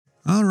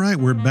All right,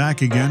 we're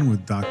back again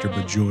with Dr.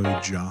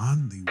 Bajoy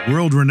John, the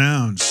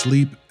world-renowned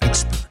sleep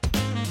expert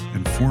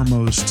and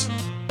foremost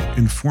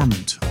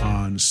informant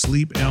on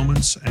sleep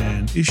ailments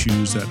and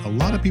issues that a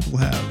lot of people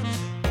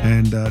have.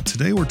 And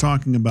today we're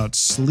talking about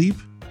sleep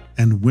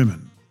and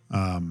women.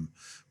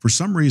 For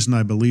some reason,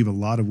 I believe a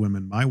lot of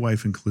women, my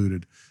wife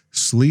included,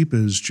 sleep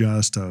is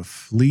just a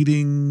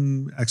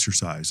fleeting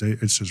exercise.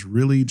 It's just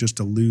really just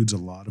eludes a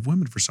lot of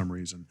women for some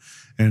reason.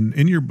 And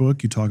in your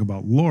book, you talk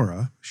about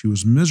Laura. She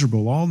was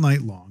miserable all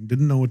night long,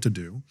 didn't know what to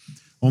do.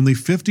 Only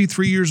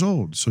 53 years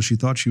old, so she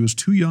thought she was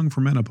too young for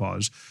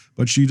menopause,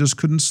 but she just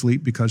couldn't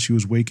sleep because she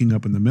was waking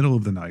up in the middle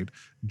of the night,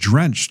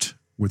 drenched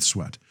with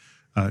sweat.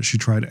 She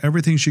tried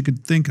everything she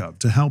could think of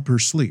to help her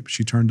sleep.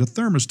 She turned the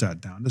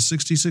thermostat down to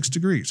 66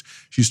 degrees.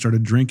 She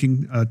started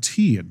drinking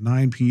tea at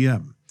 9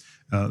 p.m.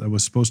 That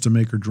was supposed to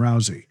make her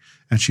drowsy.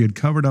 And she had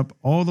covered up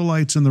all the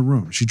lights in the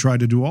room. She tried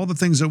to do all the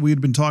things that we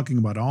had been talking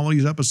about, all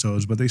these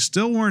episodes, but they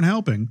still weren't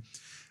helping.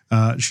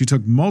 She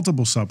took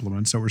multiple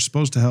supplements that were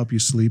supposed to help you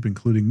sleep,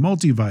 including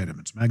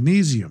multivitamins,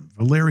 magnesium,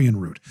 valerian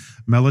root,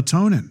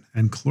 melatonin,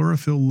 and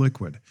chlorophyll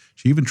liquid.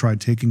 She even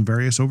tried taking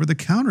various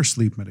over-the-counter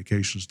sleep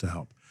medications to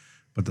help.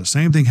 But the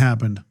same thing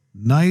happened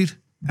night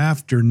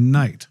after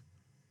night.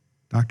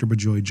 Dr.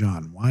 Bajoy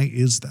John, why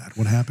is that?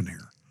 What happened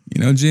here?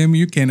 You know, Jim,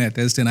 you can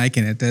attest and I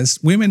can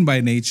attest. Women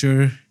by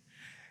nature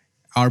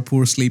are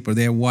poor sleeper.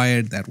 They're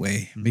wired that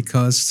way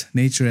because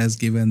nature has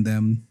given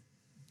them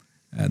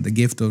the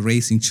gift of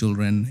raising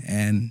children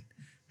and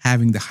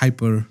having the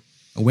hyper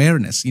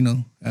awareness.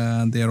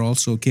 They're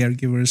also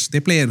caregivers. They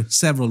play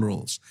several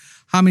roles.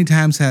 How many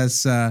times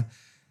has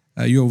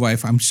your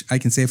wife, I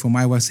can say for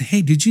my wife, say,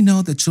 hey, did you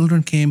know the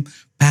children came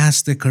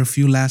past the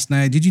curfew last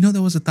night? Did you know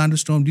there was a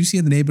thunderstorm? Did you see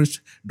the neighbor's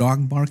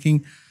dog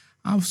barking?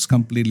 I was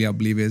completely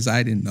oblivious.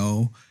 I didn't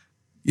know.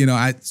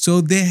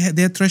 So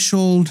their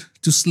threshold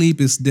to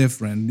sleep is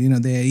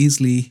different. They're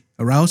easily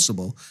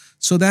arousable.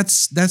 So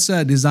that's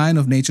a design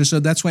of nature. So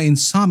that's why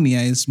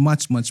insomnia is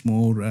much, much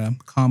more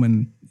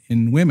common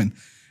in women,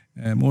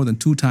 more than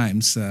 2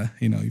 times.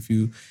 If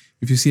you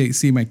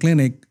see my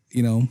clinic,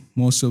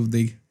 most of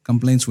the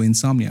complaints were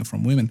insomnia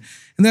from women.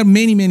 And there are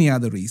many, many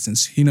other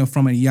reasons,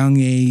 from a young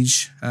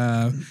age,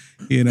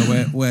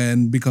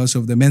 when because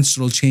of the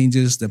menstrual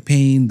changes, the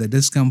pain, the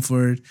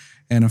discomfort,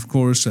 and of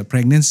course,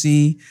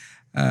 pregnancy,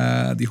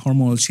 the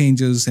hormonal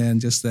changes, and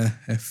just the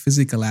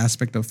physical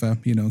aspect of,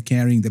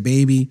 carrying the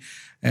baby,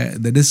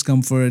 the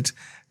discomfort,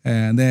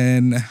 and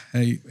then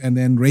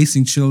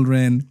raising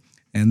children.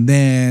 And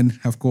then,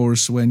 of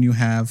course, when you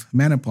have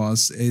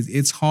menopause,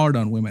 it's hard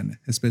on women,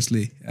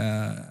 especially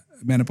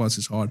menopause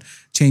is hard,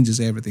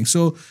 changes everything.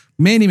 So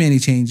many, many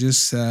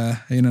changes,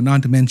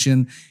 not to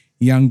mention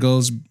young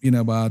girls,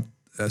 about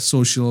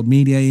social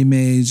media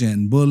image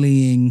and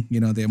bullying,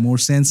 they're more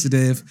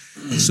sensitive.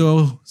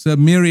 So it's a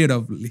myriad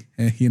of,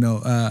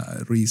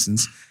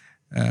 reasons,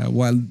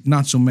 while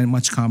not so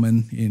much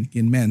common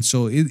in men.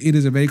 So it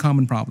is a very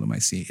common problem I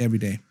see every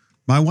day.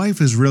 My wife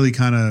has really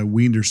kind of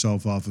weaned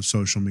herself off of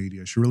social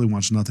media. She really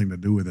wants nothing to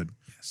do with it.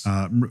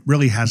 Yes.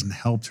 Really hasn't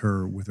helped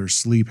her with her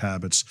sleep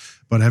habits.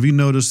 But have you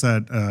noticed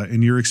that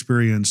in your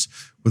experience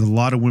with a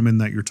lot of women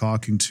that you're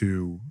talking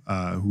to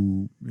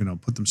who,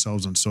 put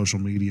themselves on social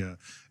media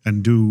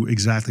and do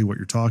exactly what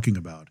you're talking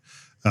about,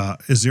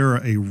 is there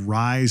a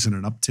rise and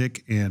an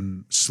uptick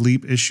in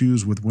sleep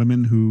issues with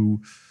women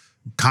who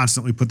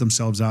constantly put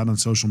themselves out on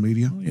social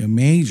media? Oh, yeah,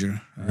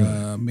 major,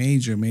 Really?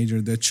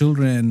 major. The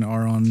children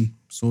are on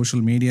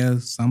social media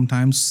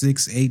sometimes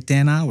 6, 8,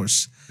 10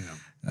 hours.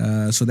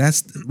 Yeah. So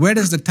that's where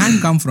does the time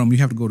come from? You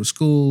have to go to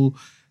school.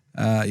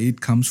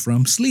 It comes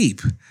from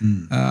sleep.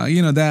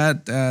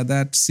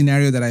 That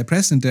scenario that I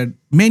presented,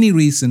 many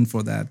reasons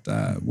for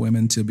that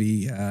women to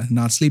be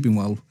not sleeping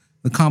well.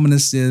 The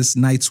commonest is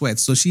night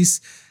sweats. So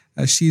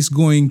she's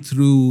going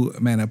through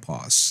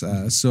menopause.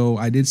 So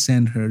I did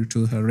send her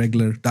to her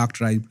regular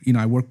doctor.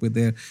 I work with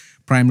their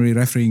primary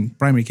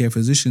care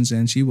physicians,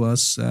 and she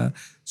was,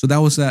 so that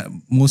was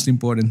the most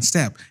important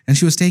step. And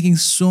she was taking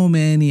so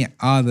many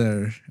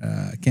other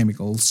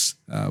chemicals,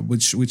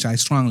 which I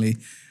strongly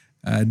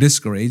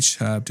discourage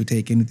to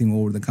take anything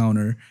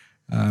over-the-counter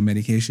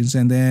medications.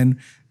 And then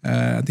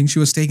I think she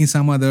was taking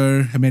some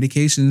other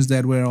medications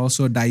that were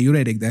also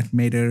diuretic that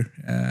made her,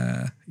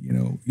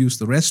 use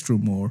the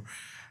restroom more.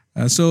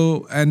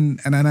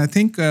 And I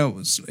think,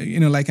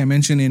 like I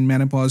mentioned in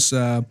menopause,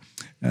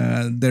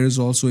 there is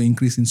also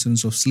increased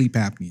incidence of sleep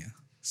apnea.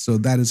 So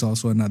that is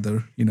also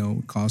another,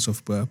 cause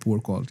of poor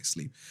quality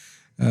sleep.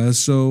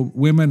 So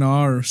women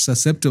are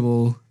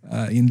susceptible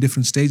in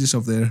different stages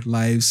of their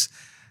lives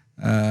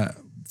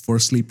for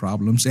sleep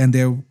problems, and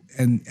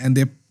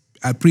they're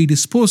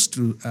predisposed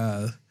to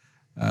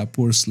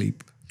poor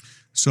sleep.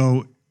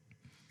 So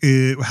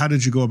how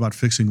did you go about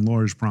fixing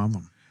Laura's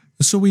problem?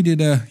 So we did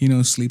a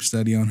sleep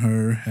study on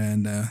her,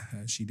 and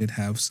she did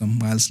have some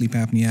mild sleep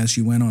apnea.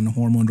 She went on a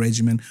hormone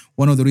regimen.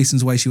 One of the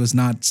reasons why she was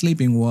not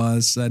sleeping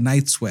was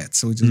night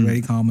sweats, which is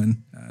very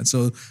common.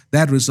 So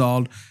that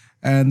resolved,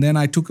 and then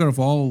I took her of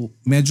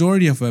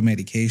majority of her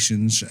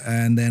medications,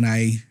 and then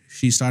I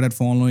she started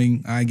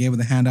following. I gave her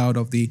the handout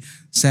of the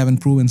 7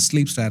 proven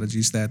sleep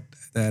strategies that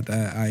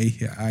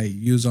I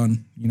use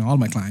on all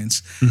my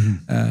clients.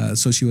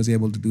 So she was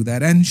able to do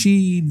that, and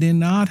she did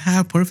not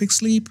have perfect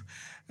sleep.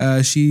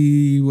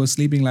 She was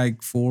sleeping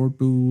like 4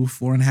 to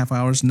 4.5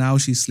 hours. Now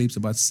she sleeps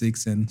about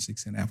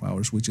 6.5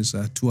 hours, which is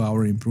a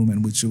 2-hour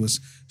improvement, which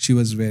she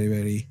was very,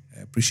 very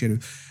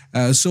appreciative.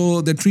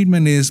 So the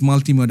treatment is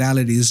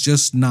multimodality. It's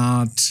just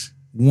not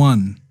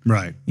one.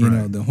 Right. You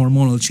know, the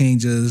hormonal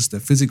changes, the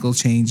physical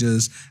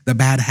changes, the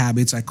bad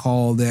habits, I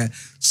call the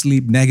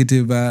sleep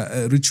negative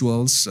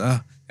rituals.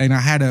 And I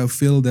had to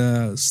fill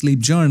the sleep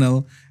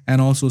journal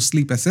and also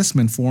sleep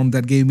assessment form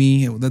that gave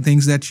me the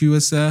things that she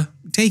was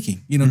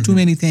taking. Too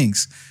many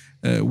things,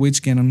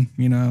 which can,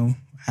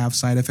 have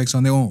side effects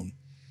on their own.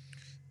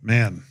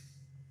 Man,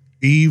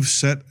 Eve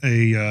set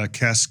a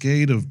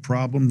cascade of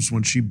problems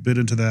when she bit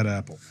into that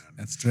apple.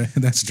 That's true.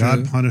 That's true.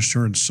 God punished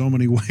her in so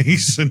many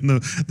ways in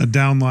the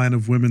downline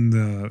of women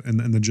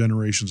in the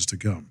generations to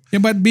come. Yeah,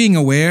 but being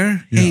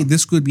aware, hey,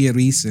 this could be a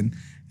reason.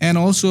 And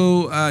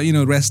also,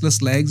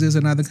 restless legs is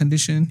another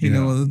condition.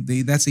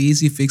 That's an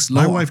easy fix.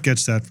 My wife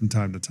gets that from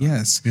time to time.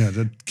 Yes. Yeah,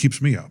 that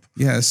keeps me up.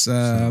 Yes.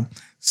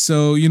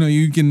 So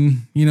you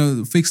can,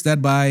 fix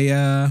that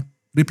by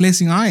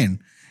replacing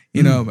iron.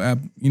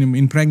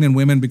 In pregnant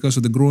women, because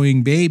of the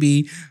growing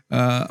baby,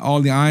 all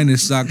the iron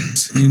is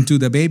sucked into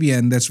the baby,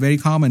 and that's very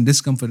common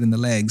discomfort in the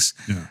legs.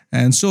 Yeah.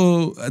 And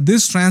so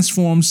this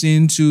transforms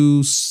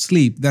into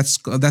sleep.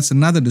 That's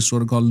another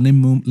disorder called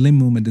limb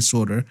movement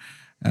disorder.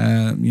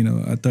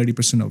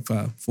 30% of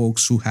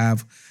folks who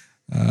have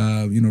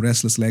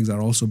restless legs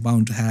are also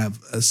bound to have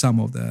some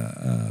of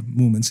the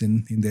movements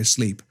in their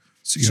sleep.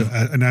 So,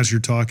 and as you're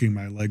talking,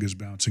 my leg is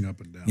bouncing up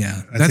and down.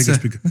 Yeah, I think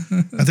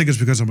it's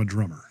because I'm a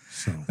drummer.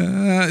 So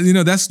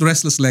that's the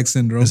restless leg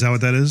syndrome. Is that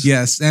what that is?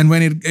 Yes, and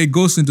when it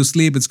goes into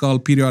sleep, it's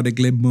called periodic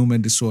limb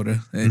movement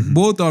disorder.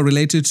 Both are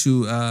related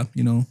to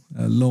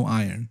low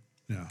iron.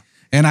 Yeah,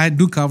 and I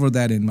do cover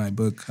that in my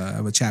book. I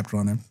have a chapter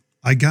on it.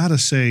 I gotta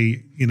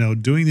say,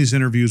 doing these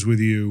interviews with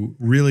you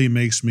really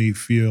makes me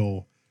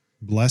feel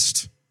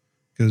blessed,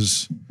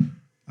 because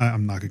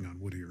I'm knocking on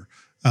wood here.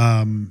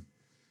 I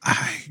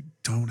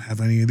don't have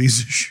any of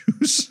these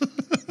issues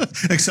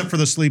except for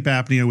the sleep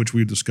apnea, which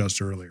we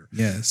discussed earlier.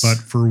 Yes. But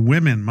for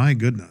women, my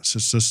goodness,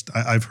 it's just,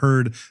 I've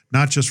heard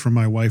not just from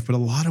my wife, but a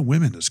lot of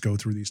women just go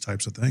through these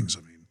types of things.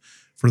 I mean,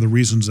 for the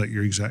reasons that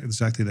you're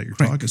exactly that you're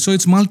Correct. talking. So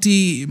it's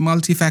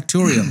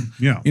multifactorial.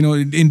 Yeah.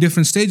 In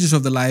different stages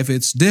of the life,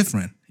 it's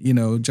different.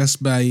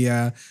 Just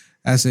by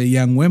as a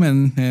young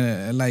woman,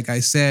 like I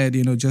said,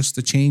 just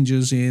the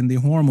changes in the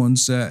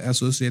hormones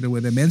associated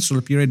with the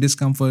menstrual period,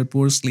 discomfort,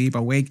 poor sleep,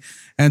 awake,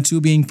 and to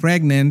being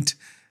pregnant,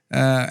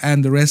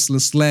 and the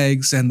restless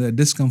legs and the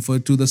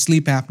discomfort, to the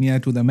sleep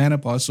apnea, to the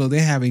menopause. So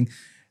they're having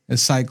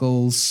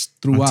cycles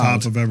throughout. On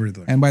top of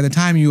everything. And by the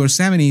time you are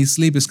 70,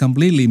 sleep is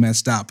completely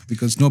messed up,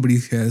 because nobody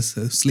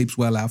sleeps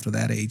well after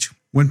that age.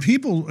 When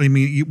people,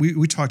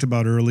 we talked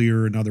about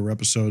earlier in other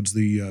episodes,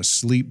 the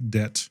sleep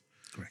debt.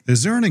 Correct.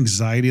 Is there an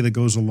anxiety that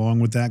goes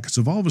along with that? Because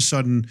if all of a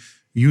sudden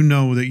you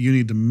know that you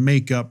need to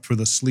make up for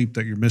the sleep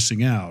that you're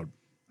missing out,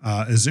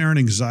 is there an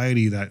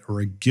anxiety or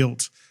a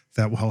guilt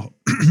that, well,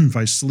 if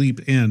I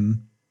sleep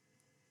in,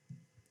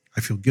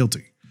 I feel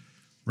guilty,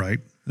 right?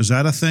 Is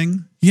that a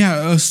thing?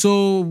 Yeah.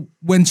 So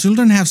when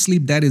children have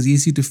sleep debt, is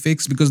easy to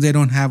fix because they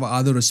don't have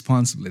other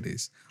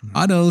responsibilities. Mm-hmm.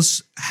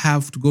 Adults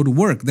have to go to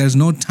work. There's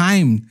no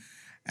time,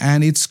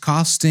 and it's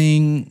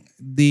costing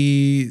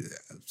the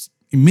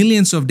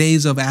millions of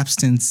days of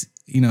absence,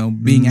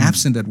 being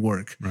absent at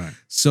work. Right.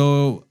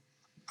 So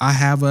I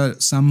have a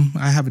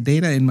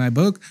data in my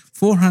book,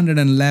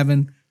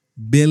 $411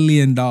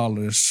 billion.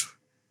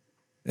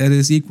 That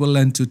is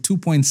equivalent to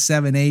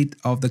 2.78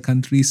 of the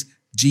country's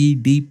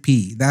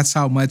GDP. That's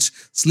how much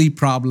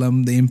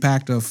the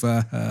impact of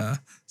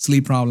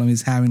sleep problem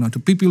is having on to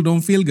people who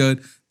don't feel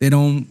good. They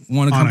don't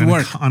want to come to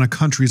work. On a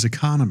country's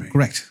economy.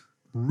 Correct.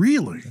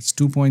 Really? That's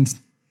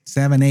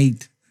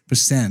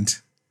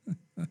 2.78%.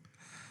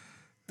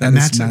 And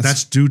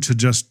that's due to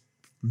just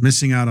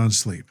missing out on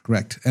sleep.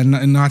 Correct.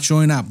 And not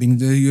showing up,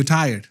 you're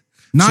tired.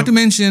 Not to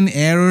mention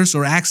errors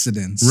or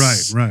accidents.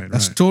 Right.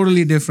 That's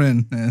totally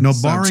different. No,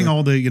 barring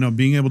all the,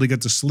 being able to get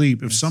to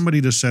sleep. If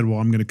somebody just said, well,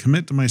 I'm going to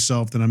commit to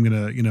myself, then I'm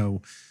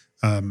going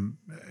to,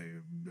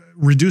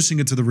 reducing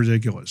it to the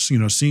ridiculous,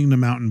 seeing the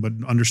mountain, but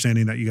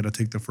understanding that you got to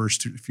take the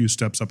first few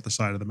steps up the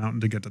side of the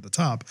mountain to get to the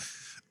top.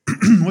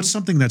 What's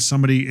something that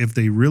somebody, if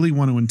they really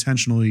want to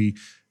intentionally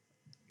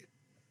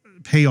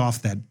pay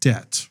off that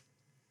debt,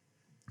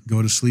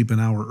 go to sleep an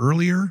hour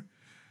earlier?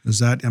 Is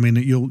that,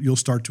 you'll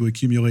start to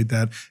accumulate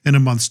that. In a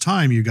month's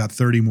time, you got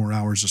 30 more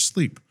hours of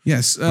sleep.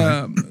 Yes.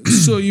 Right?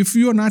 So if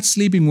you're not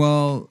sleeping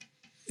well,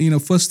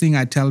 first thing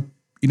I tell,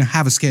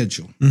 have a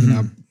schedule.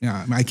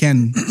 Mm-hmm. I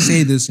can't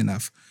say this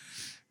enough.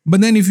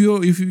 But then if you,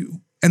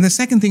 and the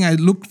second thing I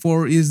look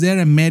for, is there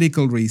a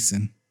medical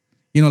reason?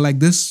 Like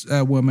this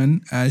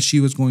woman,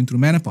 she was going through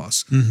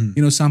menopause.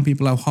 Mm-hmm. Some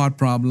people have heart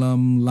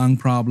problem, lung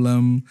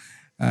problem,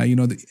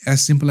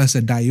 as simple as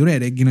a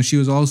diuretic. She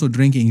was also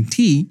drinking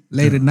tea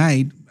late at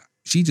night.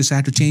 She just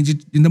had to change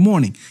it in the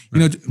morning.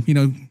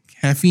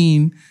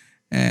 Caffeine,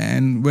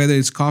 and whether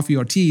it's coffee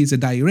or tea, is a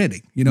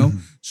diuretic.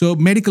 So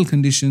medical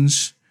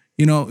conditions,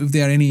 if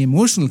there are any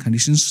emotional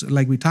conditions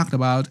like we talked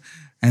about,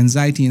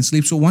 anxiety and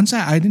sleep. So once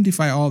I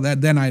identify all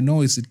that, then I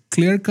know it's a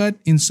clear-cut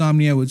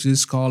insomnia, which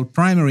is called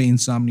primary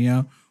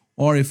insomnia,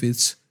 or if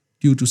it's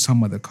due to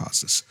some other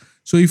causes.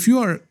 So if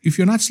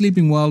you're not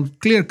sleeping well,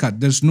 clear-cut,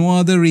 there's no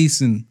other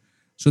reason.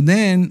 So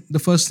then the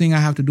first thing I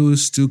have to do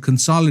is to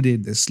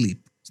consolidate the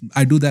sleep.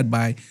 I do that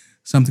by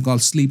something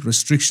called sleep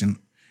restriction.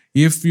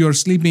 If you're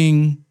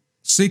sleeping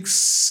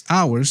 6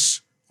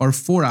 hours or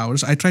 4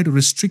 hours, I try to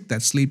restrict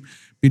that sleep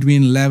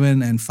between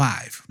 11 and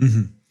 5.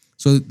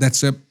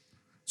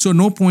 So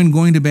no point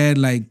going to bed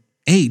like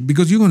 8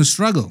 because you're going to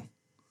struggle.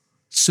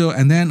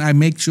 And then I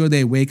make sure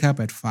they wake up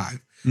at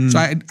 5. So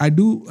I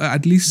do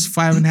at least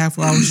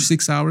 5.5 hours,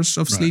 6 hours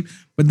of sleep.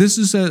 But this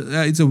is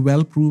it's a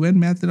well-proven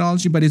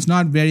methodology, but it's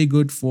not very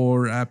good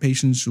for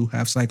patients who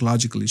have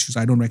psychological issues.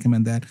 I don't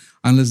recommend that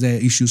unless their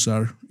issues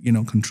are,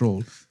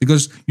 controlled,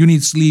 because you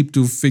need sleep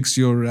to fix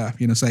your,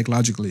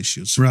 psychological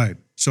issues. Right.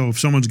 So if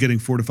someone's getting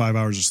 4 to 5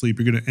 hours of sleep,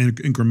 you're going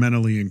to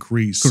incrementally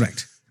increase.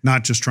 Correct.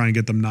 Not just try and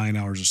get them 9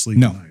 hours of sleep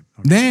No. a night.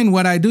 Okay. Then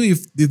what I do,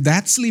 if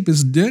that sleep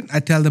is good, I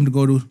tell them to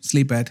go to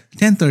sleep at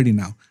 10:30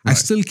 now. I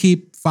still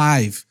keep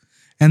 5.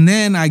 And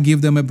then I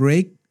give them a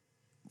break,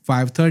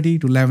 5:30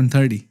 to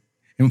 11:30.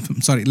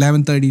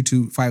 11:30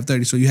 to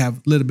 5:30. So you have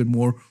a little bit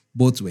more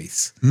both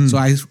ways. So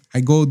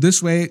I go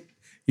this way,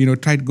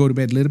 try to go to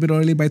bed a little bit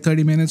early by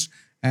 30 minutes,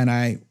 and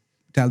I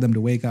tell them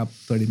to wake up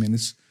 30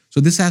 minutes. So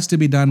this has to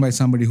be done by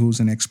somebody who's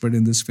an expert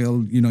in this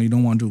field. You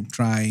don't want to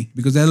try,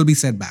 because there'll be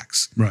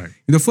setbacks. Right.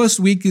 The first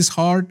week is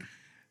hard.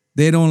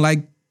 They don't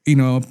like,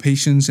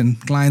 patients and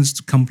clients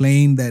to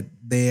complain that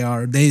they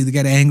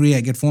get angry.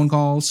 I get phone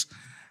calls.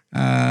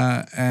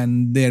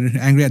 And they're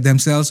angry at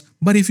themselves.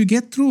 But if you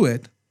get through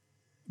it,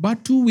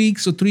 about 2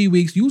 weeks or 3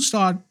 weeks, you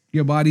start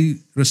your body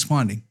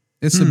responding.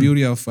 It's the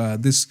beauty of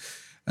this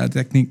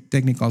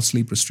technique called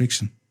sleep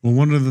restriction. Well,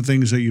 one of the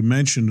things that you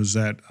mentioned is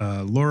that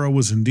Laura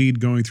was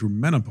indeed going through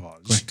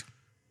menopause. Correct.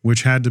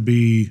 Which had to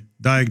be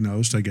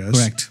diagnosed, I guess.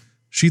 Correct.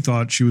 She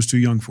thought she was too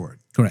young for it.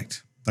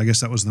 Correct. I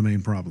guess that was the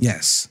main problem.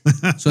 Yes.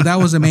 So that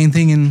was the main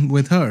thing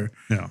with her.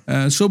 Yeah.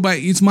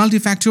 It's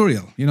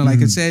multifactorial.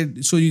 Like I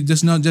said, so you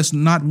just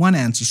not one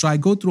answer. So I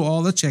go through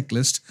all the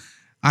checklist.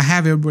 I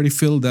have everybody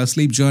fill the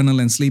sleep journal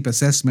and sleep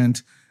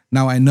assessment.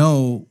 Now I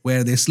know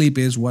where their sleep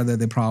is, what are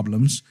their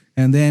problems.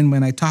 And then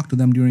when I talk to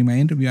them during my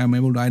interview, I'm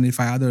able to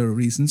identify other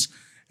reasons.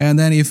 And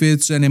then if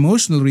it's an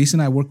emotional reason,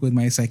 I work with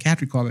my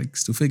psychiatric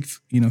colleagues to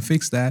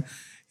fix that.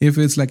 If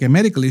it's like a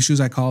medical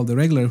issues, I call the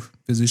regular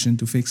physician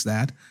to fix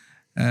that.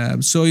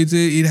 So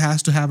it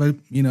has to have a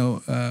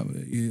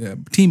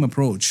team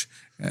approach,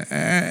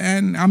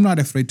 and I'm not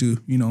afraid to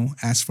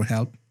ask for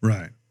help.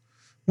 Right.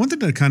 One thing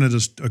that kind of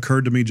just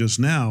occurred to me just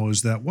now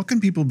is that what can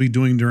people be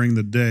doing during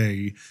the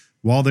day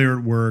while they're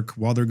at work,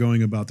 while they're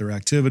going about their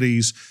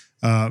activities?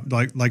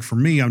 Like for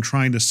me, I'm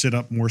trying to sit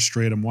up more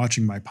straight. I'm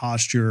watching my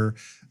posture.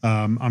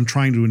 I'm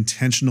trying to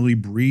intentionally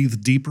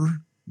breathe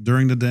deeper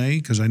during the day,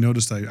 because I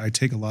noticed I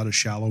take a lot of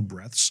shallow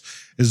breaths.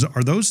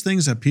 Are those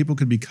things that people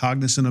could be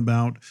cognizant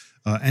about?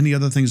 Any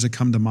other things that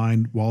come to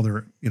mind while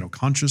they're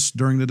conscious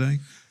during the day?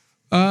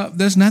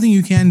 There's nothing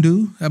you can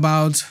do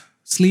about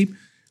sleep.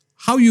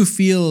 How you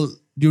feel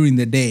during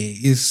the day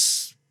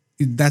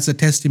that's a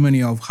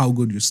testimony of how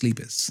good your sleep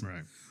is.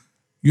 Right.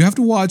 You have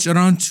to watch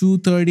around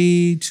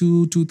 2:30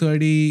 to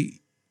 2:30.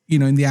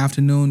 In the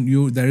afternoon,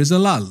 there is a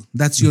lull.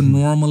 That's your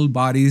normal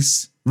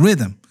body's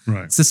rhythm.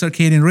 Right. It's the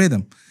circadian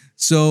rhythm.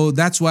 So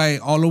that's why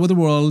all over the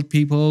world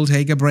people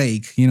take a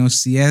break.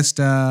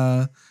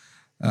 Siesta,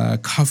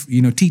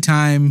 tea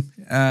time.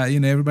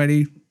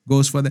 Everybody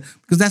goes for that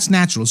because that's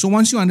natural. So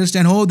once you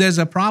understand, there's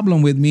a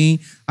problem with me,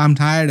 I'm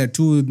tired at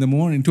 2 in the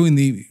morning, 2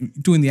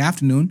 in the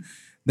afternoon,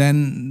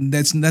 then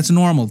that's a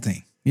normal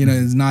thing.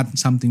 It's not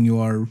something you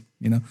are.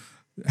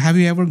 Have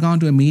you ever gone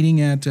to a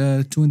meeting at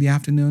 2 in the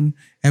afternoon?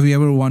 Have you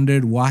ever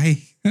wondered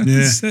why?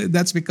 Yeah.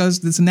 That's because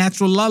there's a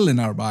natural lull in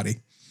our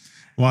body.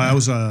 Well,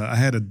 I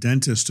had a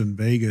dentist in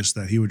Vegas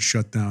that he would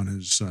shut down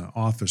his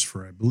office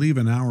for, I believe,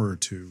 an hour or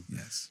two.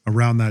 Yes.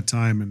 Around that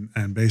time,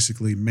 and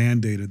basically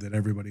mandated that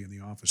everybody in the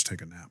office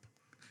take a nap.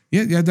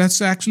 Yeah, that's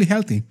actually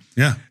healthy.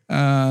 Yeah.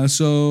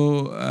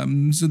 So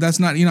that's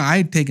not,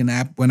 I take a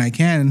nap when I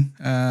can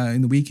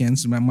in the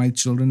weekends. My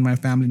children, my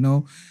family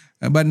know.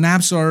 But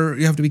naps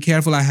you have to be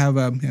careful. I have,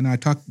 and I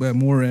talk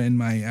more in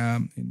my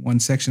in one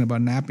section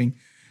about napping.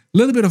 A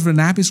little bit of a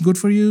nap is good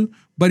for you,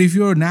 but if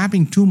you're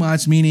napping too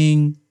much,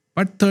 meaning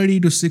but 30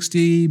 to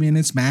 60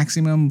 minutes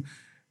maximum,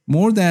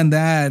 more than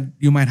that,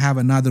 you might have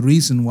another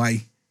reason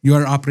why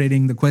you're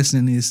operating. The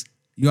question is,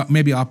 you're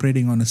maybe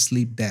operating on a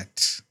sleep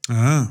debt.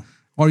 Ah.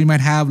 Or you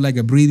might have like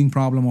a breathing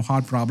problem or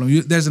heart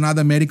problem. There's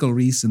another medical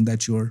reason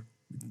that you're...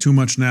 Too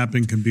much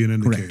napping can be an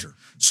indicator. Correct.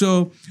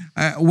 So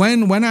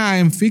when I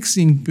am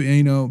fixing,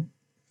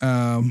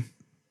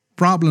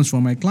 problems for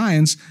my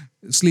clients,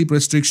 sleep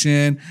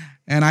restriction,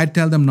 and I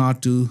tell them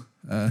not to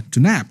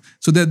nap.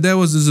 So there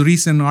was this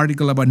recent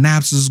article about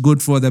naps is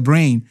good for the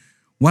brain.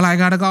 Well, I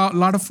got a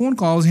lot of phone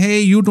calls.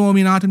 Hey, you told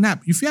me not to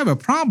nap. If you have a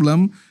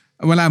problem,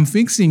 well, I'm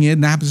fixing it.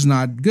 Nap is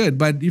not good.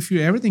 But if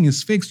everything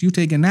is fixed, you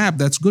take a nap,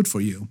 that's good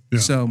for you. Yeah.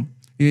 So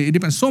it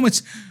depends. So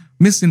much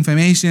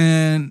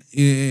misinformation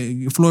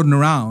floating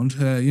around,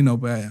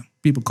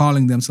 people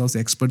calling themselves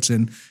experts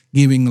and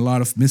giving a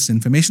lot of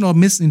misinformation or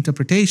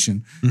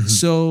misinterpretation.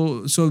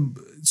 Mm-hmm.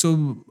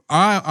 So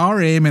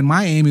our aim and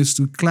my aim is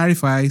to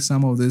clarify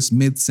some of these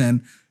myths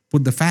and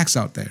put the facts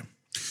out there.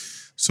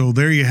 So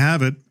there you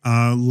have it.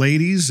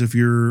 Ladies, if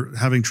you're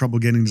having trouble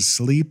getting to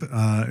sleep,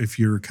 if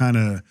you're kind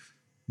of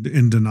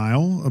in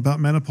denial about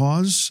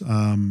menopause,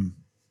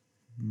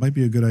 might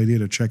be a good idea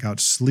to check out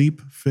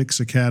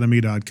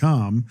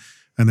sleepfixacademy.com.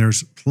 And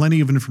there's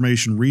plenty of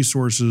information,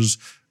 resources,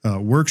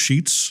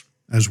 worksheets,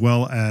 as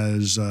well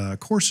as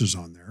courses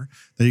on there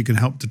that you can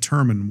help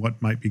determine what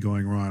might be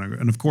going wrong.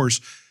 And of course,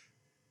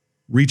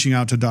 reaching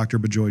out to Dr.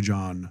 Bejoy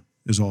John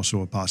is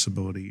also a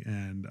possibility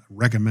and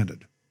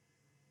recommended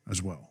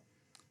as well.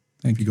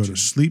 Thank you. Go to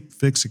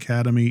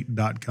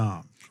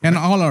sleepfixacademy.com. And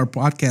all our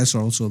podcasts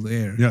are also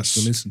there to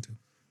listen to.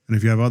 And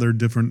if you have other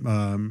different,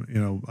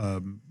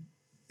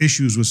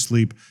 issues with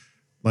sleep,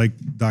 like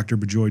Dr.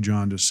 Bejoy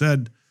John just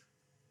said,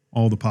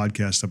 all the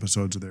podcast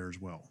episodes are there as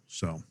well.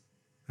 So,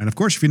 and of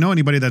course, if you know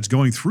anybody that's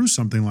going through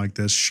something like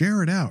this,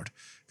 share it out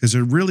because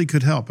it really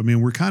could help. I mean,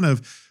 we're kind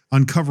of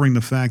uncovering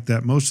the fact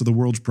that most of the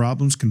world's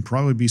problems can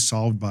probably be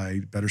solved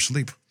by better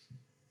sleep.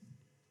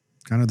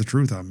 Kind of the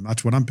truth.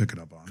 That's what I'm picking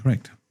up on.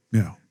 Correct.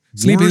 Yeah.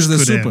 Sleep is the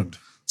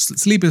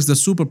Sleep is the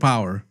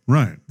superpower.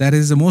 Right. That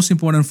is the most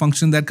important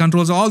function that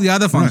controls all the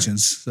other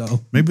functions. Right. So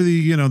maybe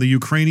the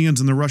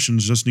Ukrainians and the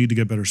Russians just need to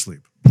get better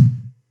sleep.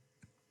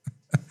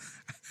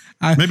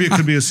 Maybe it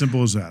could be as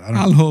simple as that.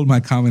 I'll hold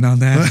my comment on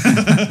that.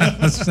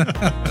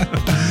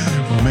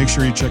 Well, make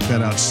sure you check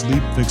that out,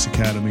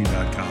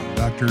 sleepfixacademy.com.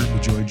 Dr.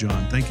 Bejoy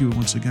John, thank you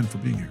once again for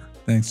being here.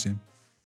 Thanks, Jim.